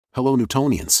Hello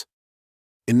Newtonians!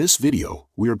 In this video,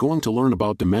 we are going to learn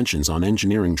about dimensions on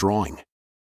engineering drawing.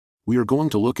 We are going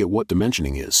to look at what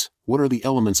dimensioning is, what are the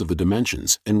elements of the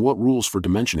dimensions, and what rules for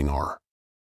dimensioning are.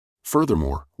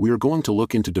 Furthermore, we are going to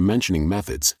look into dimensioning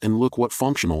methods and look what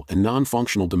functional and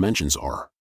non-functional dimensions are.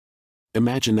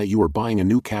 Imagine that you are buying a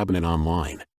new cabinet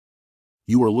online.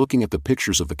 You are looking at the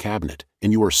pictures of the cabinet,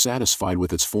 and you are satisfied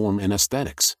with its form and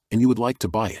aesthetics, and you would like to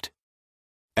buy it.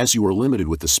 As you are limited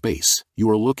with the space, you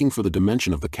are looking for the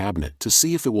dimension of the cabinet to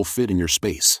see if it will fit in your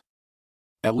space.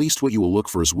 At least what you will look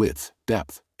for is width,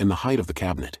 depth, and the height of the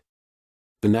cabinet.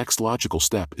 The next logical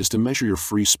step is to measure your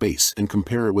free space and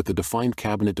compare it with the defined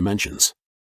cabinet dimensions.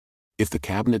 If the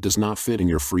cabinet does not fit in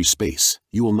your free space,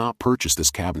 you will not purchase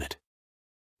this cabinet.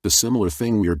 The similar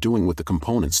thing we are doing with the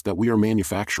components that we are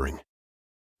manufacturing.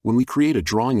 When we create a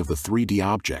drawing of the 3D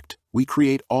object, we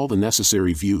create all the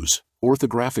necessary views,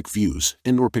 orthographic views,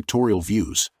 and/or pictorial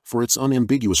views, for its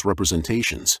unambiguous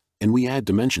representations, and we add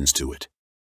dimensions to it.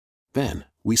 Then,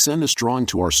 we send this drawing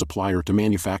to our supplier to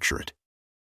manufacture it.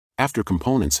 After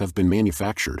components have been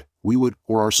manufactured, we would,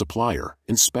 or our supplier,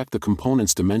 inspect the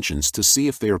components' dimensions to see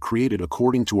if they are created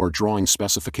according to our drawing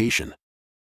specification.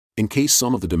 In case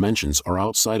some of the dimensions are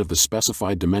outside of the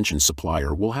specified dimension,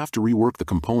 supplier will have to rework the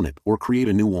component or create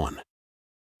a new one.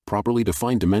 Properly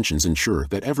defined dimensions ensure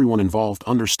that everyone involved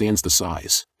understands the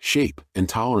size, shape, and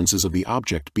tolerances of the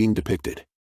object being depicted.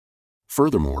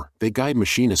 Furthermore, they guide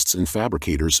machinists and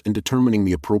fabricators in determining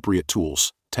the appropriate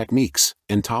tools, techniques,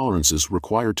 and tolerances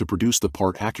required to produce the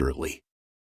part accurately.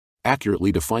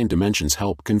 Accurately defined dimensions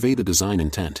help convey the design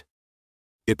intent.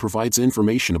 It provides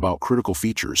information about critical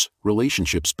features,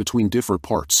 relationships between different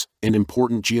parts, and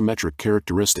important geometric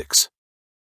characteristics.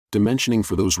 Dimensioning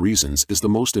for those reasons is the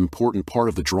most important part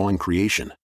of the drawing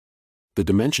creation. The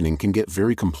dimensioning can get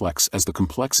very complex as the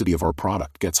complexity of our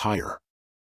product gets higher.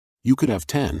 You could have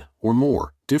 10, or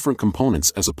more, different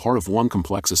components as a part of one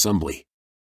complex assembly.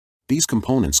 These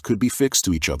components could be fixed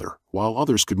to each other, while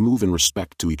others could move in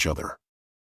respect to each other.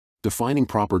 Defining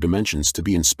proper dimensions to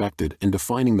be inspected and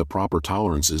defining the proper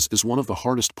tolerances is one of the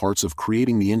hardest parts of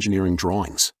creating the engineering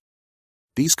drawings.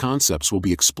 These concepts will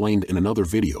be explained in another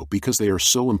video because they are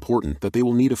so important that they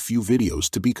will need a few videos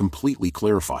to be completely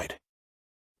clarified.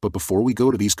 But before we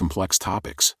go to these complex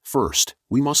topics, first,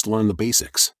 we must learn the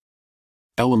basics.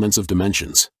 Elements of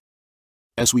dimensions.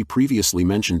 As we previously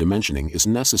mentioned, dimensioning is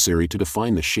necessary to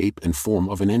define the shape and form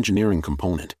of an engineering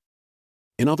component.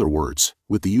 In other words,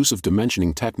 with the use of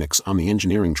dimensioning techniques on the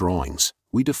engineering drawings,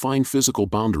 we define physical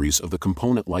boundaries of the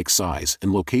component like size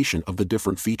and location of the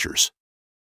different features.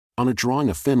 On a drawing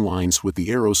of thin lines with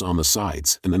the arrows on the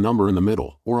sides and the number in the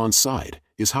middle, or on side,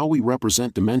 is how we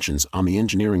represent dimensions on the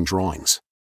engineering drawings.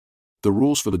 The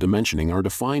rules for the dimensioning are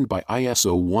defined by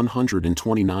ISO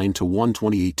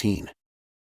 129-1-2018.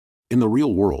 In the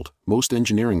real world, most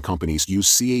engineering companies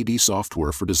use CAD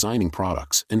software for designing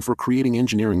products and for creating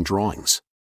engineering drawings.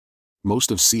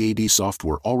 Most of CAD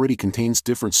software already contains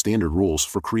different standard rules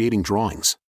for creating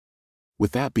drawings.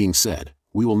 With that being said,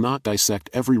 we will not dissect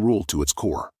every rule to its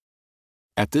core.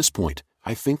 At this point,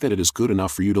 I think that it is good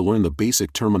enough for you to learn the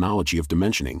basic terminology of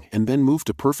dimensioning and then move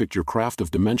to perfect your craft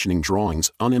of dimensioning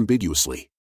drawings unambiguously.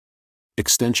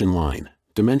 Extension line,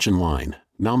 dimension line,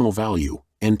 nominal value,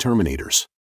 and terminators.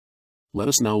 Let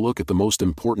us now look at the most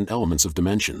important elements of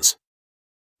dimensions.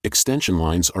 Extension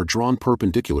lines are drawn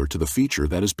perpendicular to the feature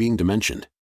that is being dimensioned.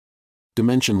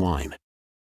 Dimension line.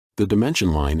 The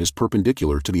dimension line is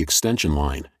perpendicular to the extension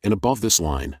line, and above this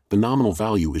line, the nominal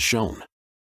value is shown.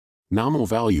 Nominal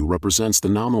value represents the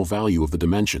nominal value of the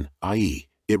dimension, i.e.,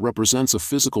 it represents a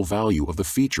physical value of the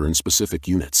feature in specific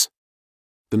units.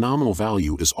 The nominal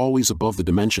value is always above the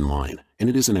dimension line, and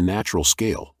it is in a natural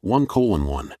scale,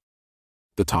 1:1.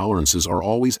 The tolerances are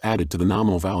always added to the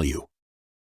nominal value.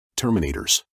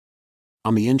 Terminators.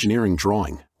 On the engineering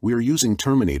drawing, we are using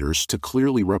terminators to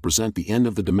clearly represent the end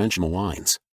of the dimensional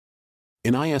lines.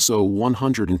 In ISO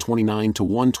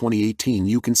 129-1-2018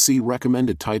 you can see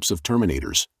recommended types of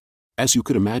terminators. As you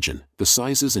could imagine, the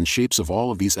sizes and shapes of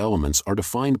all of these elements are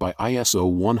defined by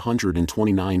ISO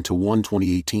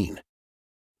 129-1-2018.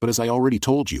 But as I already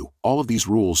told you, all of these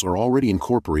rules are already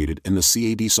incorporated in the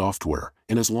CAD software,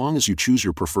 and as long as you choose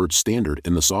your preferred standard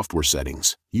in the software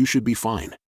settings, you should be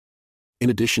fine. In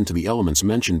addition to the elements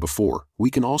mentioned before, we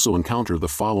can also encounter the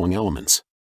following elements.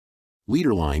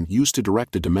 Leader line used to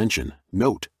direct a dimension,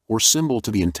 note, or symbol to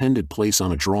the intended place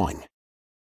on a drawing.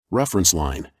 Reference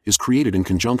line is created in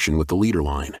conjunction with the leader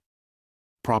line.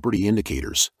 Property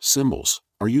indicators, symbols,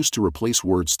 are used to replace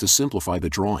words to simplify the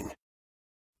drawing.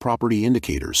 Property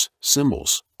indicators,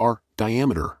 symbols, are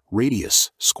diameter,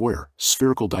 radius, square,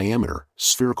 spherical diameter,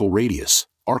 spherical radius,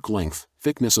 arc length,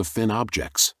 thickness of thin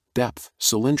objects, depth,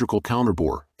 cylindrical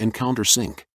counterbore, and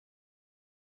countersink.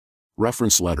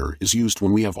 Reference letter is used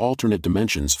when we have alternate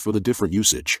dimensions for the different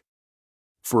usage.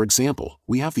 For example,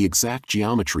 we have the exact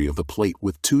geometry of the plate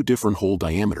with two different hole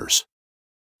diameters.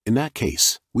 In that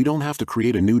case, we don't have to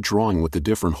create a new drawing with the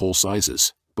different hole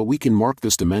sizes, but we can mark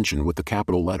this dimension with the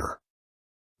capital letter.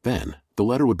 Then, the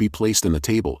letter would be placed in the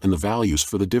table and the values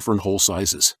for the different hole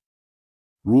sizes.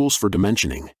 Rules for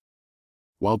dimensioning.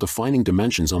 While defining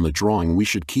dimensions on the drawing, we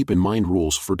should keep in mind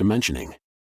rules for dimensioning.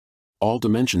 All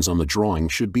dimensions on the drawing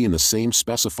should be in the same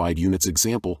specified units,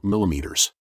 example,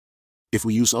 millimeters. If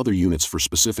we use other units for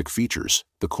specific features,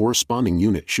 the corresponding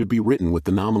unit should be written with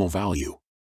the nominal value.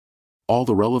 All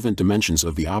the relevant dimensions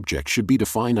of the object should be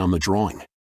defined on the drawing.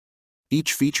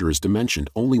 Each feature is dimensioned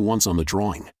only once on the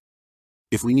drawing.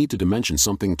 If we need to dimension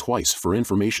something twice for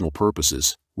informational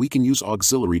purposes, we can use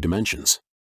auxiliary dimensions.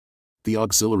 The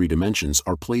auxiliary dimensions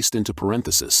are placed into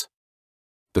parentheses.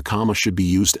 The comma should be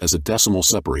used as a decimal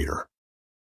separator.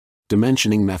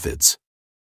 Dimensioning methods.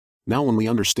 Now, when we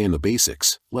understand the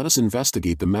basics, let us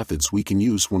investigate the methods we can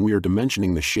use when we are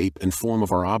dimensioning the shape and form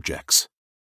of our objects.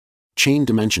 Chain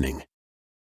dimensioning.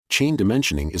 Chain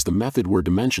dimensioning is the method where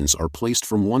dimensions are placed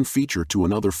from one feature to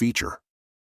another feature.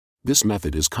 This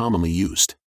method is commonly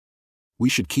used. We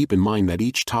should keep in mind that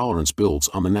each tolerance builds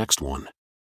on the next one.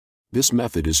 This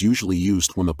method is usually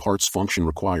used when the parts function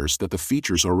requires that the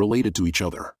features are related to each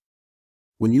other.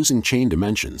 When using chain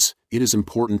dimensions, it is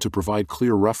important to provide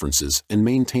clear references and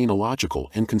maintain a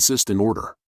logical and consistent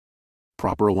order.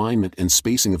 Proper alignment and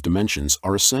spacing of dimensions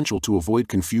are essential to avoid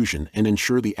confusion and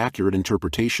ensure the accurate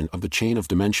interpretation of the chain of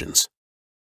dimensions.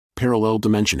 Parallel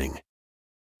dimensioning.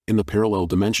 In the parallel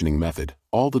dimensioning method,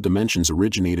 all the dimensions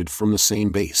originated from the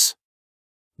same base.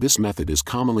 This method is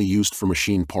commonly used for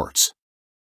machine parts.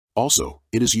 Also,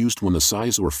 it is used when the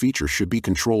size or feature should be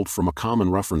controlled from a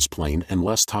common reference plane and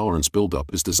less tolerance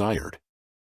buildup is desired.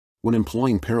 When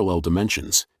employing parallel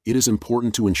dimensions, it is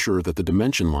important to ensure that the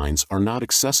dimension lines are not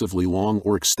excessively long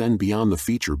or extend beyond the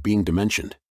feature being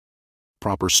dimensioned.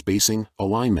 Proper spacing,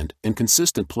 alignment, and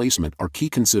consistent placement are key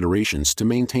considerations to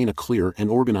maintain a clear and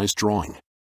organized drawing.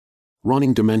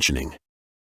 Running dimensioning.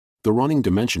 The running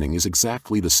dimensioning is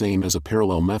exactly the same as a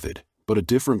parallel method, but a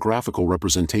different graphical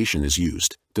representation is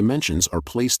used. Dimensions are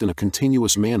placed in a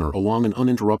continuous manner along an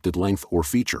uninterrupted length or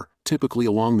feature, typically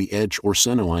along the edge or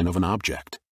centerline of an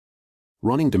object.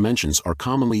 Running dimensions are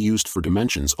commonly used for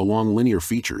dimensions along linear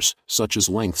features, such as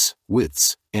lengths,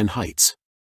 widths, and heights.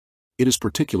 It is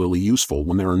particularly useful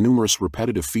when there are numerous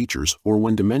repetitive features or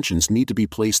when dimensions need to be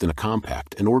placed in a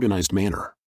compact and organized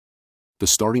manner. The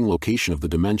starting location of the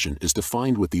dimension is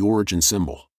defined with the origin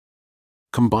symbol.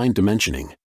 Combined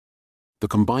dimensioning. The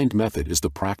combined method is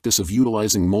the practice of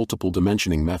utilizing multiple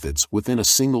dimensioning methods within a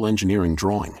single engineering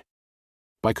drawing.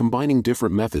 By combining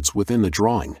different methods within the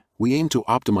drawing, we aim to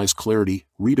optimize clarity,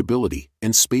 readability,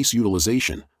 and space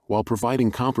utilization, while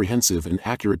providing comprehensive and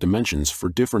accurate dimensions for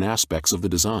different aspects of the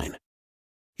design.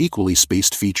 Equally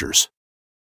spaced features.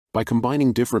 By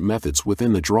combining different methods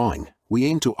within the drawing, we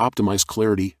aim to optimize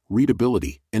clarity,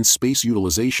 readability, and space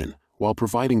utilization, while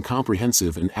providing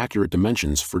comprehensive and accurate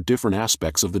dimensions for different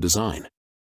aspects of the design.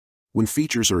 When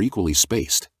features are equally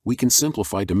spaced, we can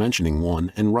simplify dimensioning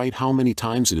one and write how many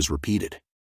times it is repeated.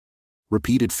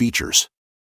 Repeated features.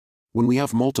 When we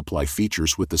have multiply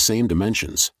features with the same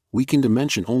dimensions, we can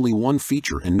dimension only one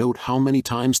feature and note how many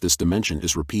times this dimension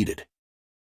is repeated.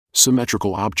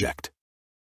 Symmetrical object.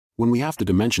 When we have to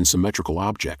dimension symmetrical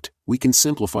object, we can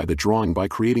simplify the drawing by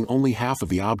creating only half of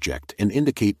the object and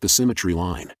indicate the symmetry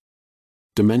line.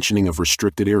 Dimensioning of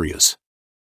restricted areas.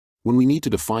 When we need to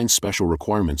define special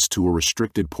requirements to a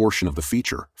restricted portion of the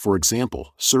feature, for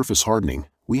example, surface hardening,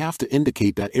 we have to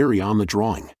indicate that area on the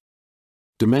drawing.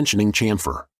 Dimensioning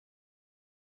chamfer.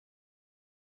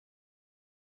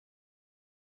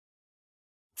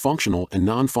 Functional and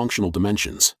non-functional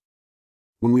dimensions.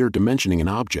 When we are dimensioning an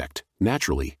object,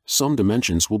 naturally, some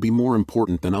dimensions will be more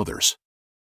important than others.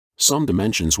 Some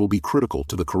dimensions will be critical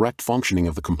to the correct functioning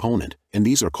of the component, and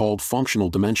these are called functional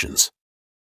dimensions.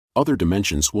 Other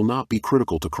dimensions will not be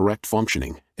critical to correct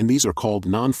functioning, and these are called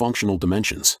non-functional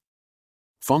dimensions.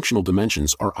 Functional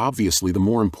dimensions are obviously the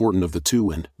more important of the two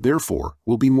and, therefore,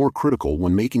 will be more critical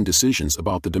when making decisions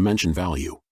about the dimension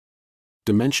value.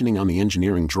 Dimensioning on the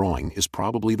engineering drawing is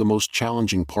probably the most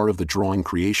challenging part of the drawing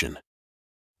creation.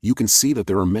 You can see that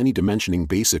there are many dimensioning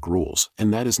basic rules,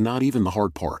 and that is not even the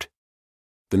hard part.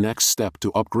 The next step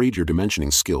to upgrade your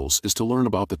dimensioning skills is to learn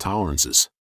about the tolerances.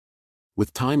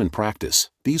 With time and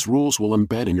practice, these rules will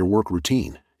embed in your work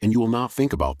routine, and you will not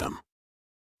think about them.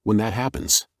 When that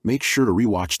happens, make sure to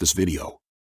rewatch this video.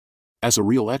 As a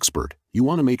real expert, you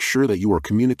want to make sure that you are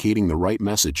communicating the right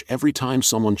message every time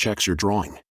someone checks your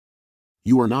drawing.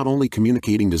 You are not only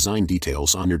communicating design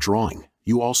details on your drawing,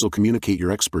 you also communicate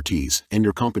your expertise and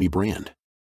your company brand.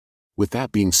 With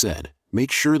that being said,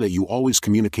 make sure that you always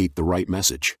communicate the right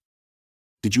message.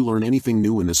 Did you learn anything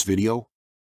new in this video?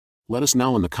 Let us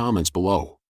know in the comments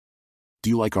below.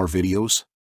 Do you like our videos?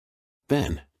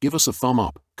 Then, give us a thumb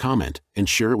up, comment, and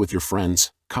share it with your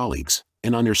friends, colleagues,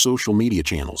 and on your social media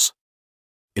channels.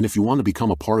 And if you want to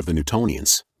become a part of the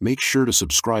Newtonians, make sure to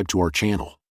subscribe to our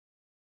channel.